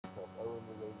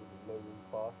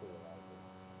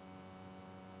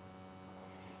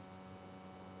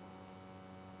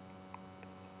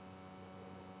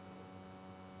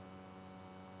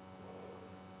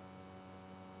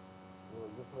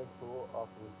Just make sure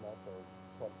after this match I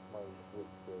check my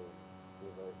Switch game, see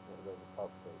if there's a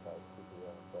update that is super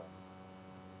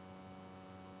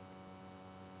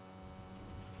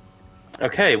done.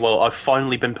 Okay, well, I've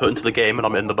finally been put into the game and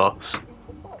I'm in the bus.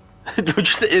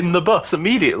 Just in the bus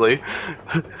immediately.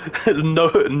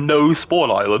 No spawn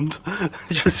island.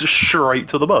 Just straight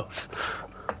to the bus.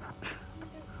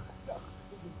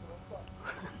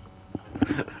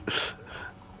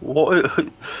 What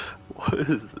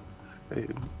is this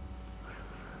game?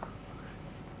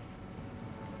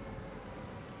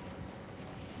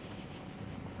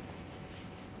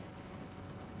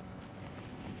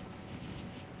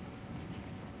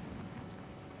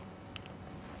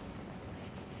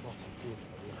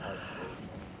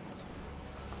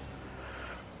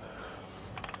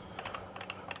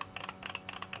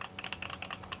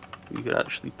 You can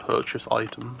actually purchase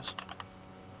items.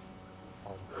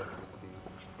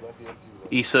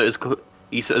 Issa is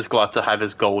glad to have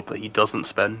his gold that he doesn't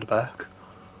spend back.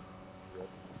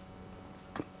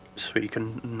 So he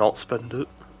can not spend it.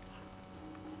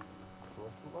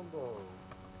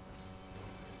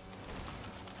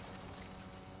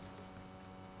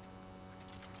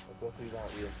 Especially that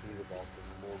we see the back,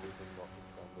 there's more reason not to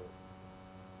spend it.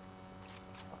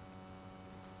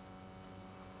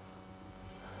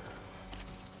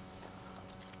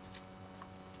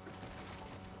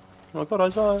 Oh my god,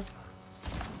 Isaiah.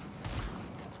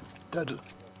 Dead.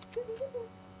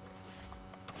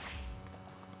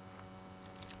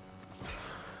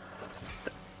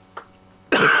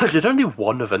 Did only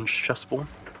one avenged chest spawn?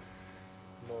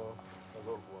 No, I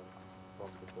got one from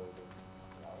the building.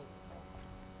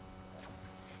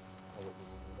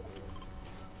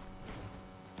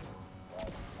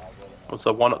 Was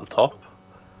there one at the top?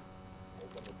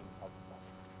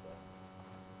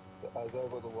 I got the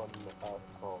one at the top.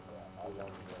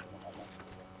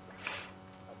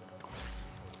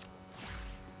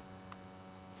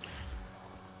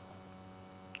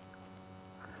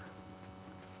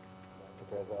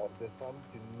 Okay, so at this time,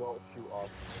 do not shoot off.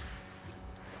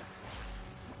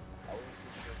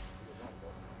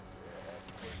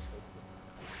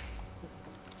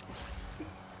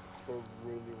 So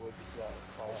really was that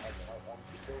I'm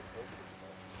still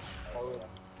focused. I will get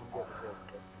the hit.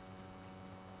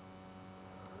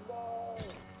 No!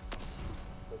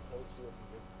 The coach is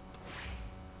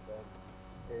then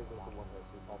A's was the one that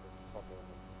she had to cover and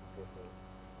get it.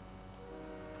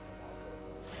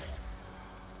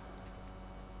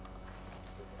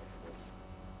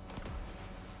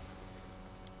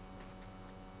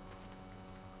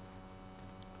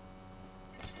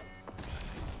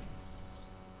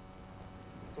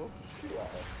 Don't shoot at us.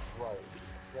 Right.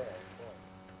 There. I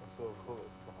saw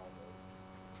bullets behind us.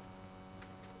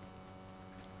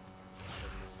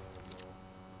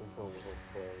 It's all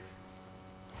okay.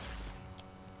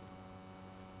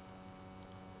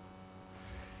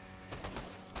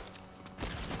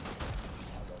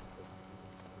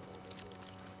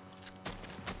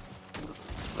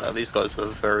 These guys are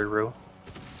very real.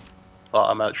 But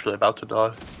I'm actually about to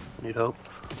die. I need help.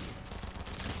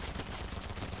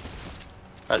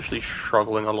 Actually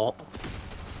struggling a lot.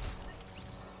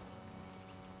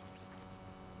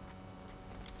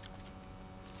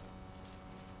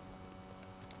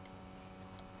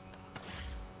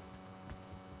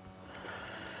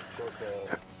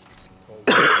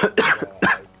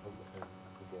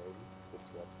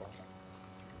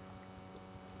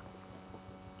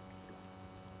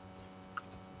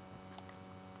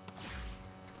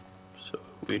 So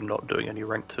we're not doing any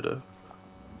rank today.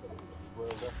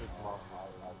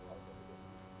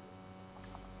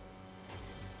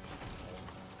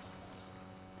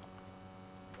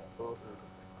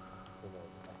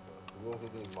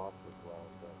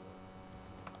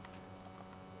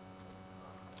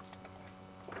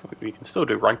 We can still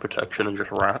do rank protection and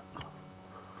just rat.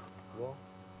 Yeah,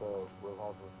 so we'll have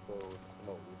a still,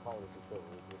 no, we can't really still,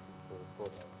 we'll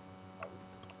just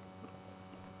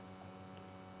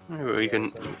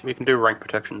We can do rank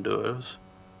protection duos.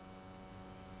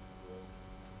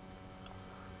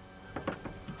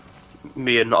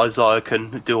 Me and Isaiah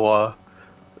can do our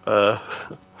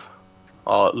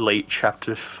late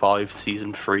chapter 5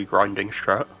 season 3 grinding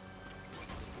strat.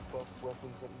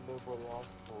 Weapons that nobody asked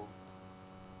for.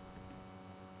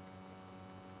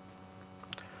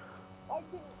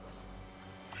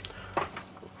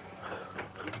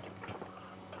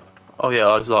 Oh yeah,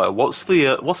 Isaiah, what's the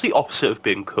opposite of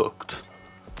being cooked? You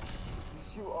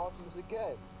shoot archers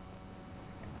again.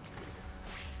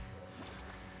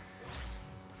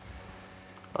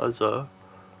 as Oh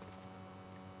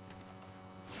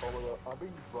my god, I'm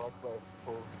being blocked by a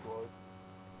full squad.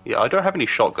 yeah, I don't have any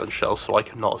shotgun shells, so I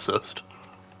cannot assist.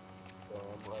 So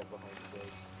I'm right behind the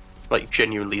gate. Like,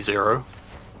 genuinely zero.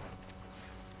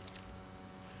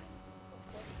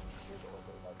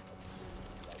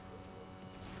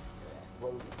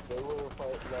 Well, they were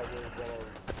fighting that way when I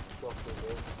stopped them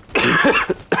in.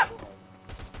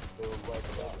 They were right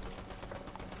behind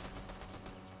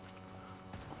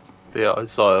me. Yeah,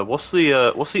 Isaiah, what's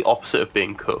the opposite of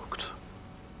being cooked?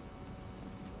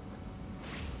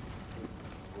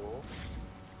 Cool.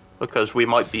 Because we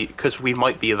might be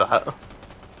that.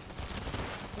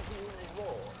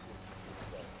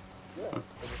 Yeah, and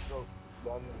it's so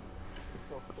done.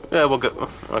 Yeah, we'll go.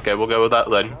 Okay, we'll go with that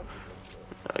then.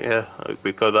 Yeah,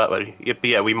 we go that way. Yeah, but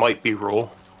yeah, we might be raw.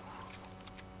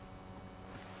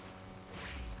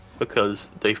 Because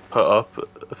they've put up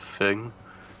a thing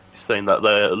saying that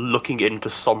they're looking into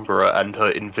Sombra and her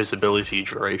invisibility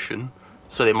duration,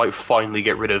 so they might finally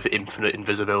get rid of infinite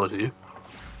invisibility.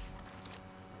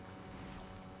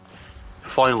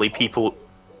 Finally, people.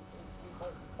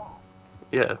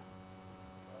 Yeah.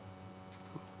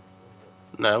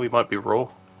 Now we might be raw.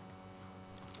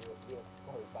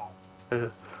 Yeah.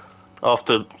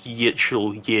 After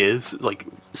literal years, like,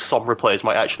 Sombra players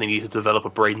might actually need to develop a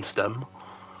brainstem.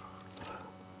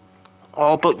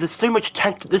 Oh, but there's so much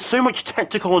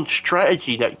tactical and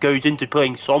strategy that goes into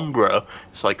playing Sombra.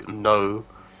 It's like, no,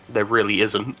 there really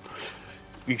isn't.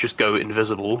 You just go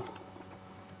invisible,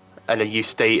 and then you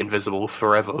stay invisible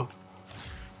forever.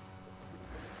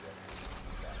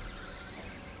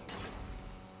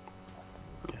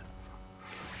 Yeah.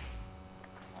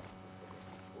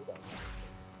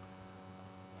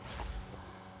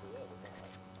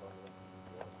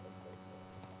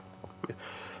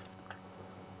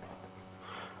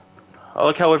 I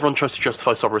like how everyone tries to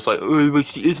justify Sombra. It's like, oh, but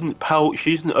she isn't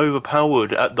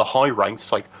overpowered at the high ranks.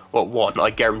 It's like, well, one, I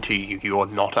guarantee you are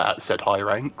not at said high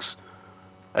ranks,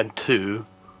 and two,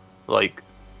 like,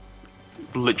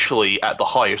 literally at the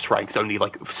highest ranks, only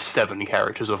like 7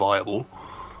 characters are viable.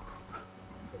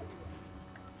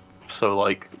 So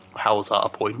like, how is that a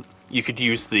point? You could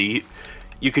use the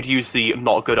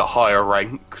not good at higher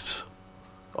ranks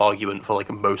argument for like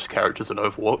most characters in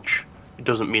Overwatch. It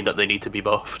doesn't mean that they need to be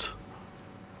buffed.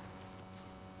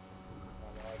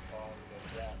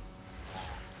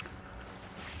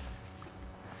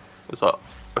 It's like,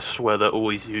 I swear they're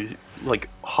always use like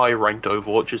high ranked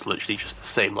Overwatch is literally just the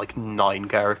same like 9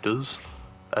 characters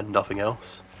and nothing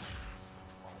else.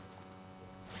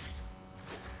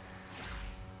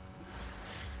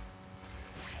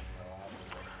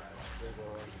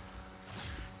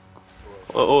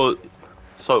 Or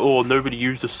nobody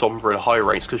uses Sombra in high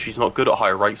ranks because she's not good at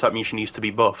high ranks. That means she needs to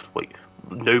be buffed. Like,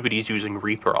 nobody's using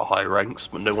Reaper at high ranks,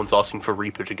 but no one's asking for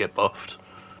Reaper to get buffed.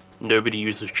 Nobody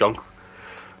uses Junkrat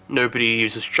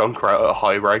at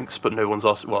high ranks, but no one's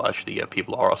asking. Well, actually, yeah,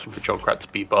 people are asking for Junkrat to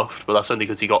be buffed, but that's only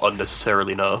because he got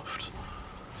unnecessarily nerfed.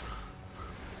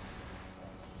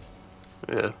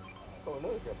 Yeah. Oh,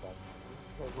 another get back.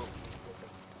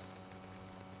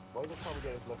 Why does Tom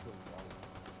get his left wing down?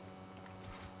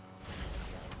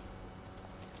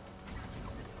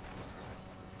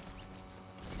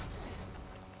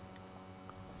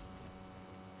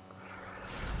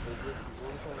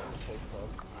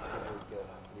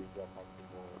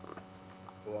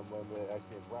 But then when they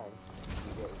actually have ranks, you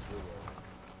get 0.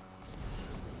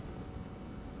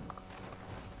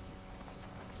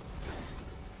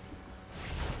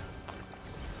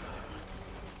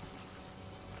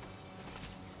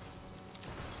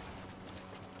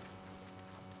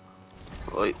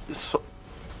 Like, so,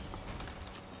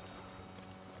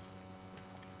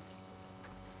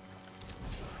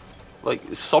 like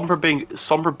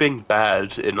Sombra being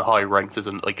bad in high ranks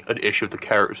isn't like an issue of the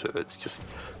character. It's just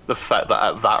the fact that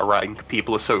at that rank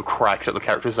people are so cracked at the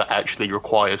characters that actually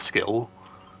require skill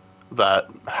that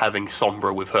having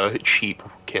Sombra with her cheap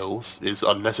kills is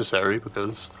unnecessary,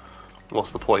 because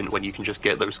what's the point when you can just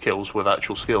get those kills with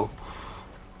actual skill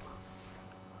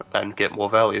and get more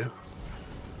value?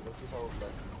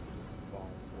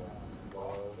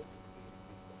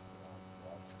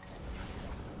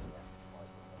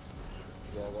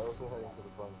 Yeah, they're also heading to the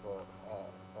bunker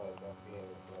at FBA,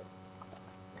 but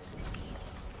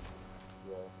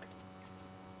yeah.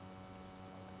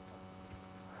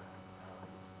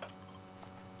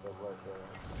 They're right there.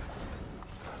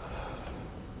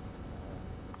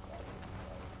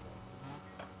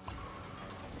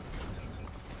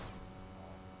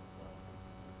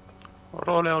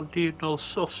 Ronaldinho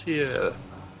Saucier.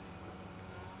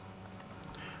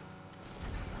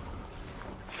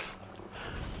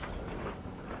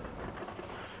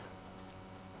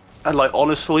 And like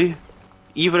honestly,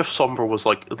 even if Sombra was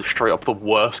like straight up the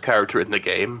worst character in the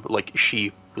game, like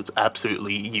she was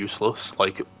absolutely useless,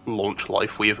 like launch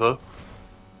Life Weaver.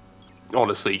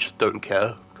 Honestly, just don't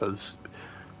care because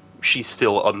she's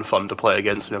still unfun to play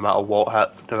against no matter what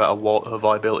her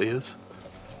viability is.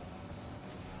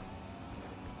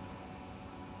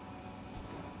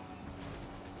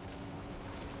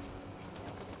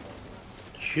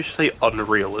 Did you just say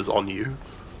Unreal is on you?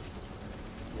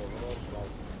 Yeah, like,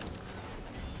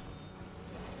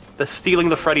 They're stealing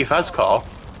the Freddy Faz car.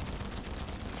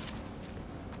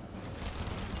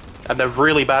 And they're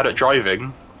really bad at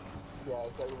driving. yeah,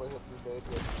 it's like what have you made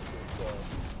with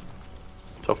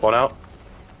Top one out.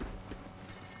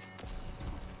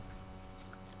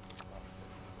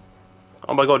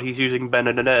 Oh my god, he's using Ben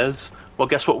and Inez. Well,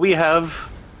 guess what we have?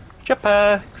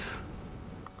 Jetpacks!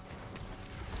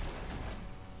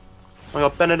 Oh my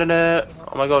god, Ben and Inez.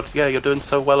 Oh my god, yeah, you're doing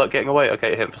so well at getting away. Okay,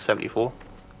 hit him for 74.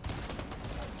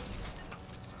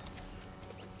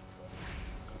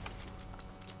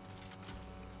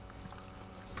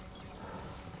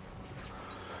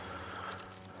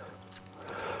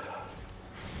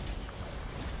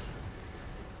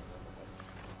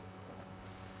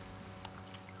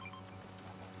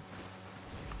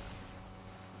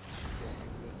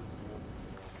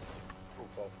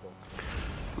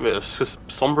 Yeah, it's just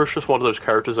Sombra's just one of those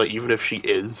characters that even if she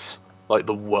is like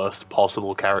the worst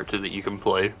possible character that you can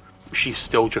play, she's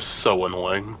still just so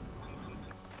annoying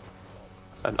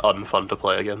and unfun to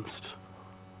play against.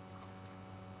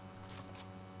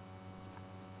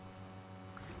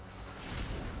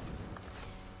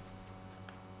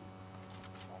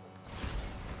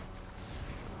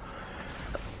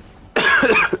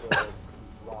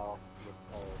 wow,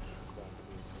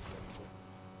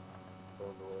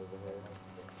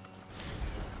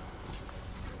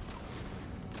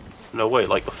 No way,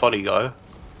 like the funny guy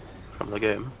from the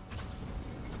game.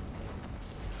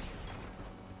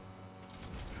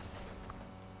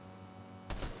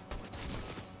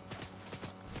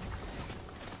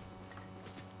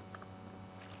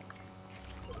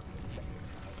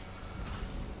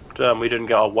 Damn, we didn't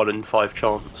get our 1 in 5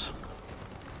 chance.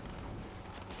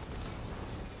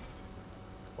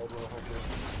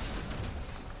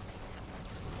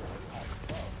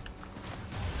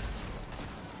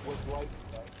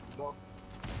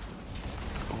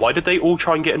 Why did they all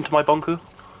try and get into my bunker?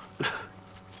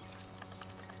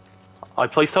 I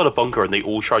placed out a bunker and they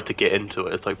all tried to get into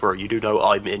it. It's like, bro, you do know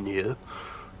I'm in here.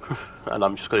 And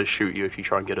I'm just gonna shoot you if you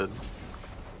try and get in.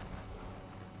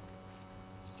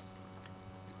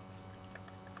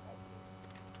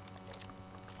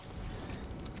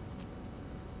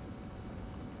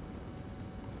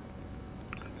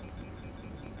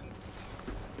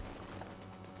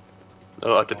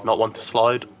 No, I did not want to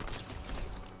slide.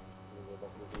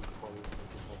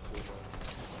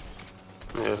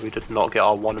 Yeah, we did not get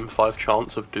our 1 in 5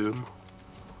 chance of doom.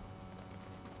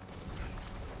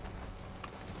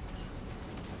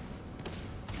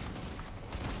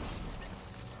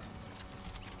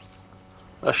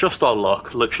 That's just our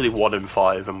luck. Literally 1 in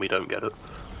 5 and we don't get it.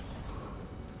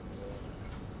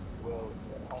 Well,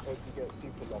 I hope you get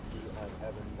super lucky and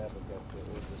Evan never gets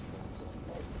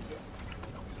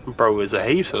it. Bro is a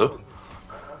hater.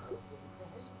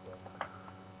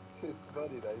 It's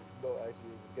funny that he's not actually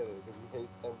even getting it because he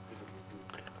hates everything in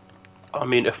the game. I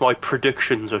mean, if my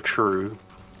predictions are true,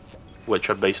 which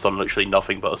are based on literally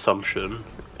nothing but assumption,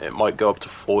 it might go up to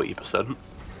 40%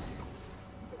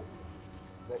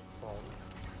 Next time.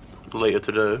 later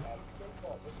today.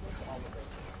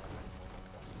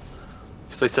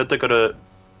 Because they said they're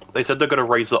gonna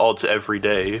raise the odds every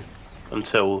day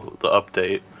until the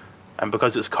update, and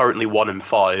because it's currently 1 in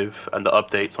 5 and the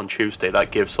update's on Tuesday, that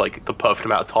gives like the perfect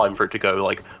amount of time for it to go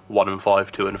like 1 in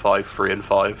 5, 2 in 5, 3 in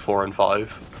 5, 4 in 5,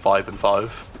 5 in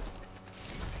 5.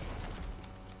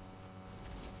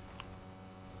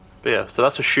 But yeah, so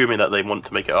that's assuming that they want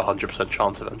to make it a 100%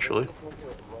 chance eventually.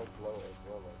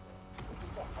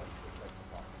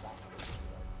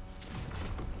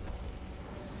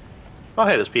 Oh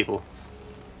hey, there's people.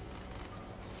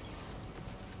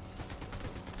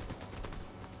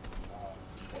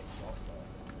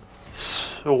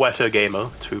 Wetter Gamer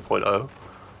 2.0.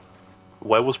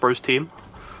 Where was bro's team?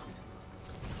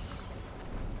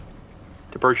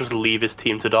 Did bro just leave his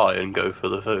team to die and go for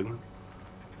the thing?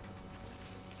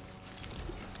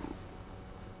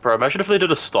 Bro, imagine if they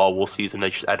did a Star Wars season, they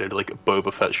just added like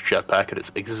Boba Fett's jetpack and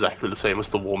it's exactly the same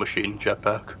as the War Machine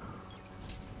jetpack.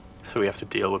 So we have to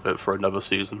deal with it for another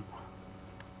season.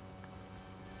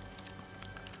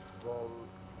 Well,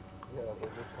 yeah, they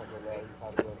just have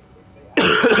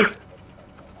a line,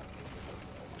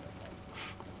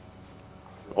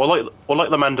 or like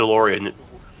the Mandalorian,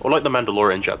 or like the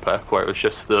Mandalorian jetpack, where it was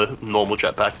just the normal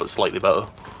jetpack but slightly better.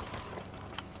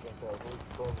 Yeah, so if we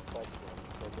go to the section,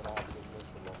 they're gonna have to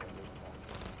mission on it this time.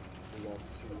 We're gonna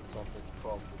choose something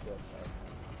from the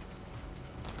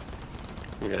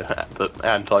jetpack. Yeah, the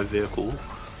anti-vehicle.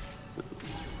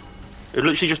 It'd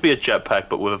literally just be a jetpack,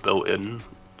 but with a built-in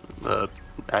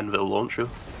anvil launcher.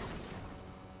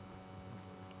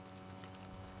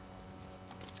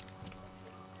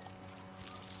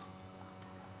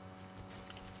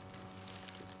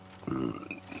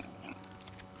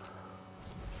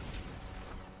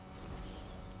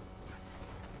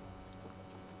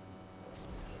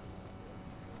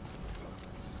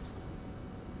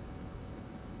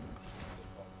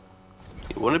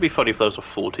 Wouldn't it be funny if there was a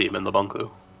full team in the bunker?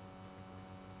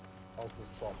 I suspect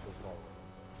there's no way.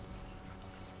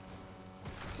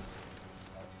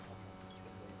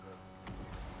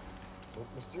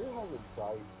 Mysterio has a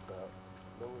dice that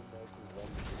no one actually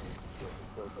runs to get the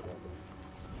first enemy.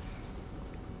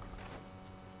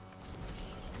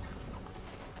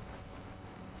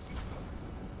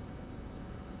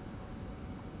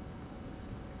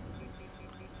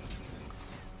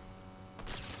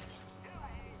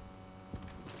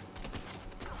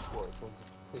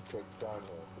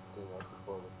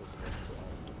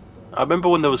 I remember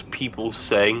when there was people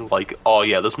saying like, "Oh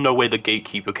yeah, there's no way the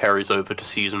Gatekeeper carries over to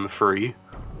season 3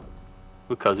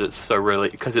 because it's so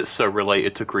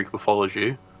related to Greek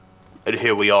mythology." And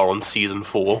here we are on season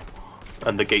 4,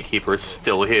 and the Gatekeeper is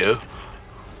still here.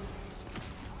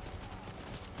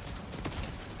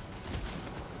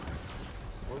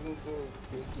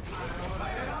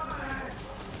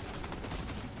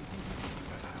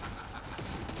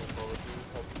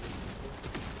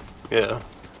 Yeah,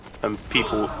 and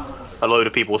a load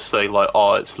of people say like,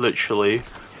 "Oh, it's literally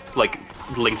like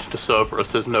linked to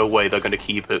Cerberus. There's no way they're going to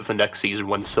keep it for next season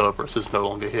when Cerberus is no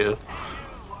longer here."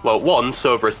 Well, one,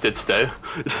 Cerberus did stay,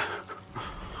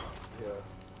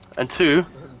 and two,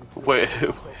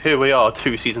 here we are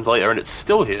 2 seasons later, and it's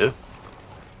still here.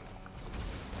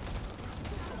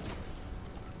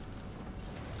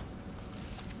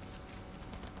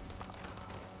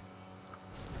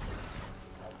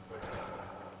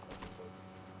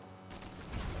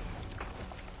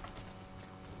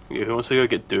 Yeah, who wants to go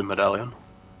get Doom Medallion?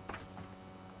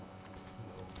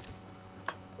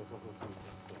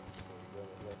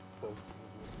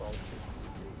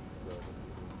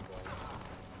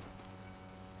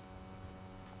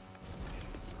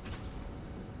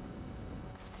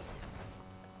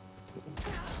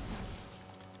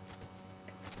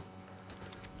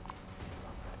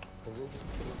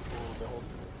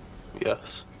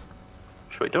 Yes.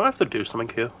 Wait, do I have to do something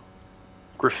here?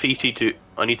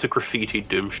 I need to graffiti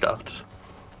Doomstadt.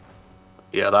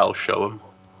 Yeah, that'll show him.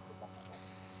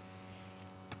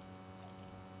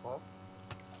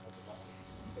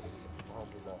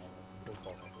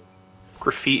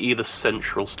 Graffiti the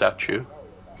central statue.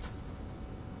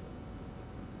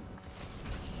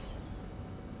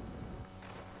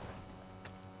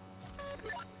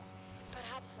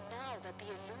 Perhaps now that the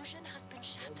illusion has been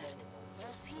shattered,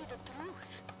 you'll see the truth.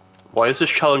 Why has this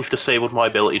challenge disabled my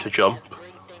ability to jump?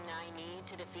 Everything I need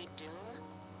to defeat Doom.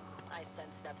 I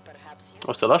sense that perhaps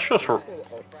you So that's just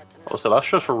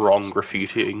wrong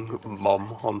graffitiing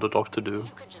Mom on the Doctor Doom.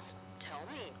 You could just tell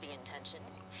me the intention.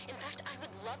 In fact, I would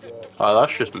love it if Ah,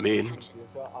 that's just mean. You've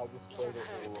heard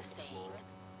the saying.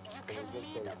 You can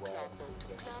lead a Klombo to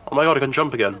Klombo. Oh my god, I can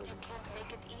jump again. You can't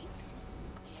make it eat.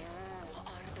 You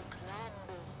are the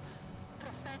Klombo.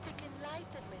 Prophetic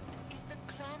enlightenment is the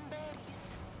Klomberries.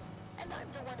 And I'm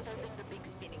the one holding the big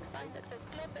spinning sign that says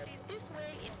Klomberries this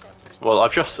way in conversation. Well,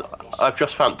 I've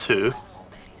just found 2.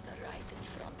 Klomberries are right in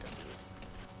front of you.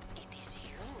 It is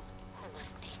you who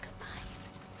must take a bite.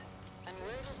 And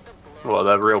where does the blood... Well,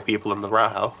 they're real people in the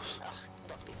rat house. Ugh,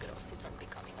 don't be gross, it's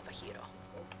unbecoming of a hero.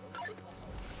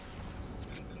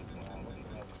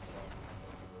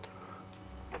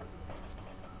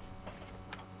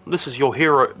 This is your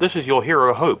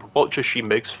hero Hope. Watch as she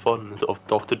makes fun of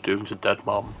Doctor Doom's dead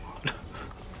mom.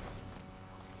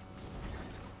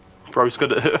 Bro's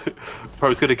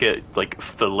gonna get like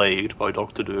filleted by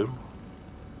Doctor Doom.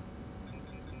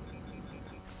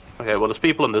 Okay, well there's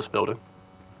people in this building.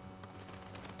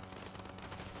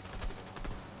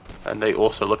 And they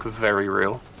also look very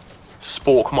real.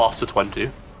 Spork Master 20.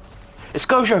 It's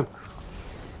Gojo!